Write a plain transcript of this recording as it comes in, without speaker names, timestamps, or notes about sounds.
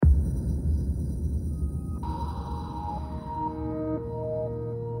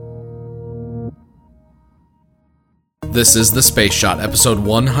This is The Space Shot, episode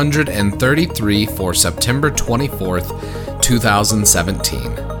 133 for September 24th,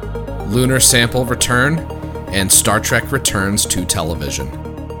 2017. Lunar sample return, and Star Trek returns to television.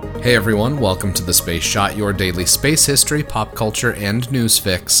 Hey everyone, welcome to The Space Shot, your daily space history, pop culture, and news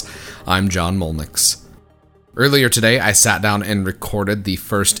fix. I'm John Molnix. Earlier today, I sat down and recorded the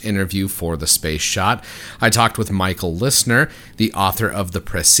first interview for The Space Shot. I talked with Michael Listener, the author of The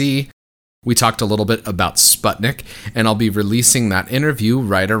Précis. We talked a little bit about Sputnik, and I'll be releasing that interview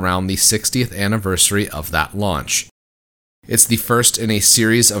right around the 60th anniversary of that launch. It's the first in a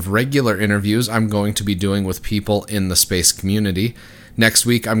series of regular interviews I'm going to be doing with people in the space community. Next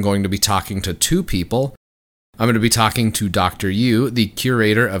week, I'm going to be talking to two people. I'm going to be talking to Dr. Yu, the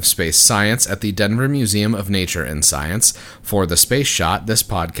curator of space science at the Denver Museum of Nature and Science, for The Space Shot, this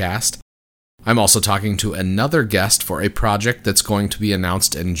podcast. I'm also talking to another guest for a project that's going to be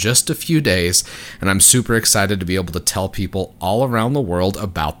announced in just a few days, and I'm super excited to be able to tell people all around the world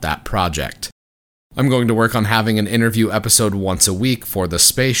about that project. I'm going to work on having an interview episode once a week for The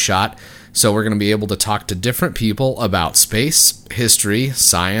Space Shot, so we're going to be able to talk to different people about space, history,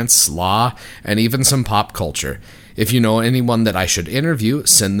 science, law, and even some pop culture. If you know anyone that I should interview,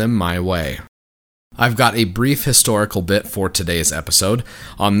 send them my way. I've got a brief historical bit for today's episode.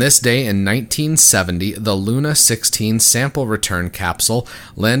 On this day in 1970, the Luna 16 sample return capsule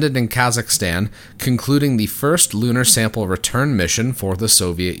landed in Kazakhstan, concluding the first lunar sample return mission for the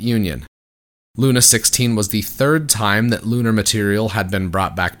Soviet Union. Luna 16 was the third time that lunar material had been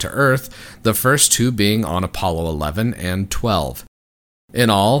brought back to Earth, the first two being on Apollo 11 and 12. In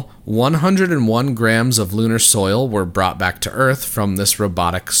all, 101 grams of lunar soil were brought back to Earth from this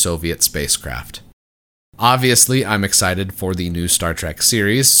robotic Soviet spacecraft. Obviously, I'm excited for the new Star Trek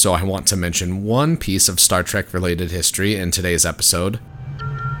series, so I want to mention one piece of Star Trek-related history in today's episode.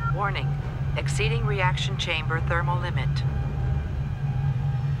 Warning, exceeding reaction chamber thermal limit.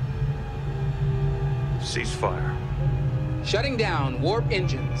 Ceasefire. Shutting down warp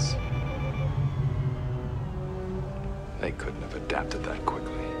engines. They couldn't have adapted that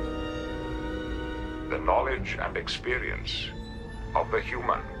quickly. The knowledge and experience of the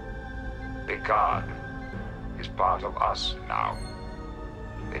human, Picard, is part of us now.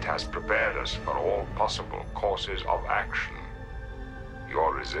 It has prepared us for all possible courses of action.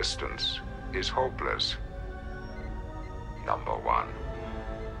 Your resistance is hopeless. Number one.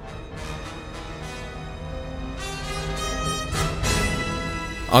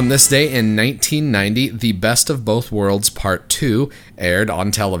 On this day in 1990, The Best of Both Worlds Part 2 aired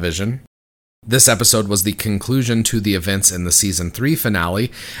on television. This episode was the conclusion to the events in the Season 3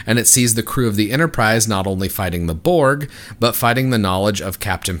 finale, and it sees the crew of the Enterprise not only fighting the Borg, but fighting the knowledge of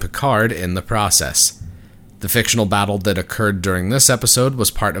Captain Picard in the process. The fictional battle that occurred during this episode was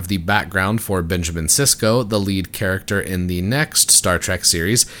part of the background for Benjamin Sisko, the lead character in the next Star Trek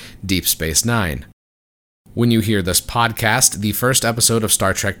series, Deep Space Nine. When you hear this podcast, the first episode of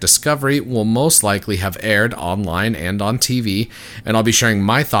Star Trek Discovery will most likely have aired online and on TV, and I'll be sharing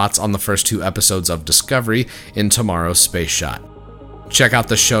my thoughts on the first two episodes of Discovery in tomorrow's Space Shot. Check out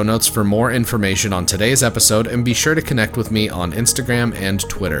the show notes for more information on today's episode, and be sure to connect with me on Instagram and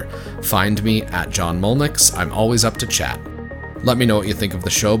Twitter. Find me at John Molnix. I'm always up to chat. Let me know what you think of the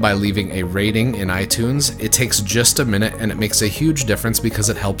show by leaving a rating in iTunes. It takes just a minute, and it makes a huge difference because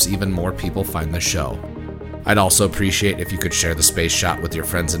it helps even more people find the show. I'd also appreciate if you could share The Space Shot with your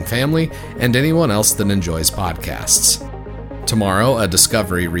friends and family, and anyone else that enjoys podcasts. Tomorrow, a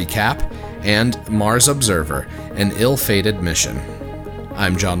Discovery recap, and Mars Observer, an ill-fated mission.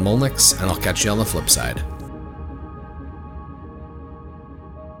 I'm John Molnix, and I'll catch you on the flip side.